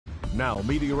Now,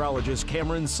 meteorologist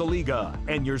Cameron Saliga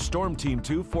and your Storm Team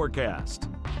 2 forecast.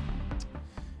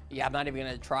 Yeah, I'm not even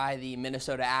going to try the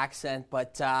Minnesota accent,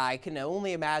 but I can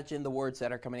only imagine the words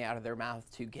that are coming out of their mouth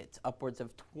to get upwards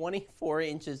of 24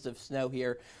 inches of snow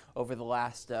here over the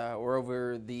last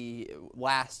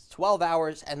 12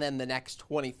 hours and then the next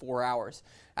 24 hours.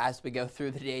 As we go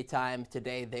through the daytime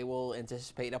today, they will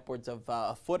anticipate upwards of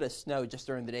a foot of snow just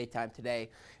during the daytime today,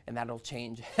 and that'll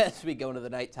change as we go into the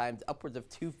nighttime to upwards of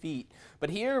 2 feet. But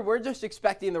here we're just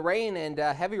expecting the rain and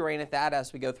heavy rain at that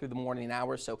as we go through the morning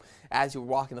hours. So as you're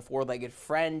walking the four-legged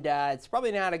friend, it's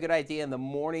probably not a good idea in the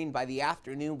morning. By the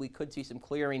afternoon, we could see some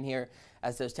clearing here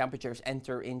as those temperatures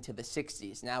enter into the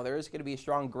 60s. Now, there is going to be a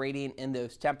strong gradient in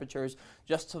those temperatures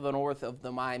just to the north of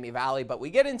the Miami Valley, but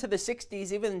we get into the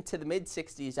 60s, even to the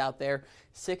mid-60s out there.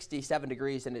 67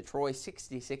 degrees in Detroit,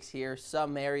 66 here.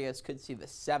 Some areas could see the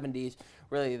 70s,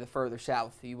 really the further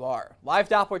south you are. Live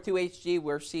Doppler 2 HG,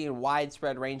 we're seeing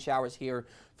widespread rain showers here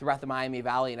throughout the Miami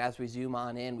Valley, and as we zoom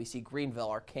on in, we see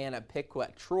Greenville, Arcana,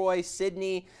 Pickwick, Troy,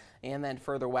 Sydney, and then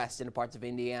further west into parts of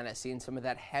Indiana, seeing some of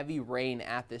that heavy rain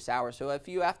at this hour. So if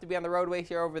you have to be on the roadway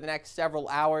here over the next several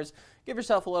hours, give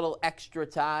yourself a little extra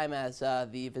time as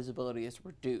the visibility is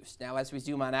reduced. Now, as we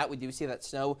zoom on out, we do see that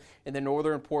snow in the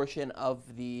northern portion of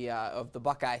the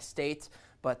Buckeye State.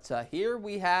 But here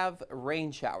we have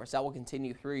rain showers that will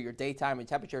continue through your daytime, and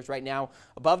temperatures right now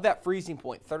above that freezing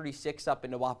point, 36 up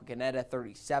into Wapakoneta,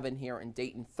 37 here in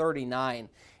Dayton, 39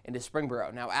 into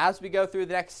Springboro. Now, as we go through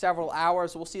the next several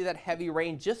hours, we'll see that heavy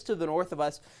rain just to the north of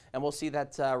us, and we'll see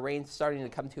that rain starting to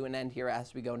come to an end here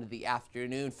as we go into the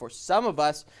afternoon. For some of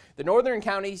us, the northern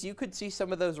counties, you could see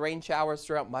some of those rain showers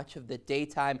throughout much of the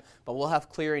daytime, but we'll have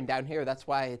clearing down here. That's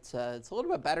why it's a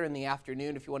little bit better in the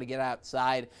afternoon if you want to get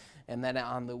outside. And then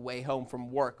on the way home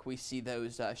from work, we see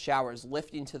those showers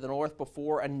lifting to the north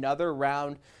before another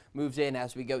round moves in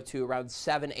as we go to around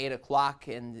 7, 8 o'clock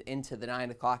and into the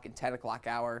 9 o'clock and 10 o'clock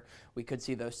hour. We could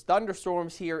see those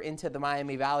thunderstorms here into the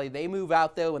Miami Valley. They move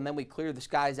out, though, and then we clear the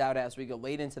skies out as we go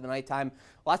late into the nighttime.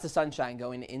 Lots of sunshine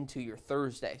going into your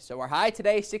Thursday. So our high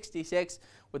today, 66,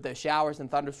 with those showers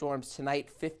and thunderstorms. Tonight,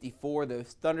 54.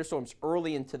 Those thunderstorms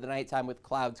early into the nighttime with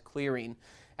clouds clearing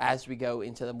as we go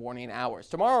into the morning hours.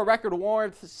 Tomorrow, record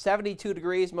warmth, 72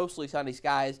 degrees, mostly sunny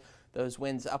skies. Those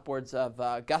winds upwards of,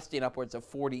 gusting upwards of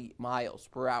 40 miles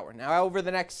per hour. Now, over the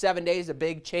next 7 days, a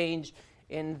big change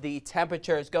in the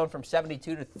temperatures, going from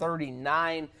 72 to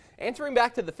 39. Entering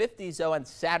back to the 50s, though, on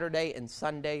Saturday and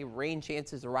Sunday. Rain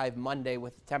chances arrive Monday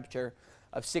with a temperature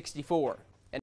of 64.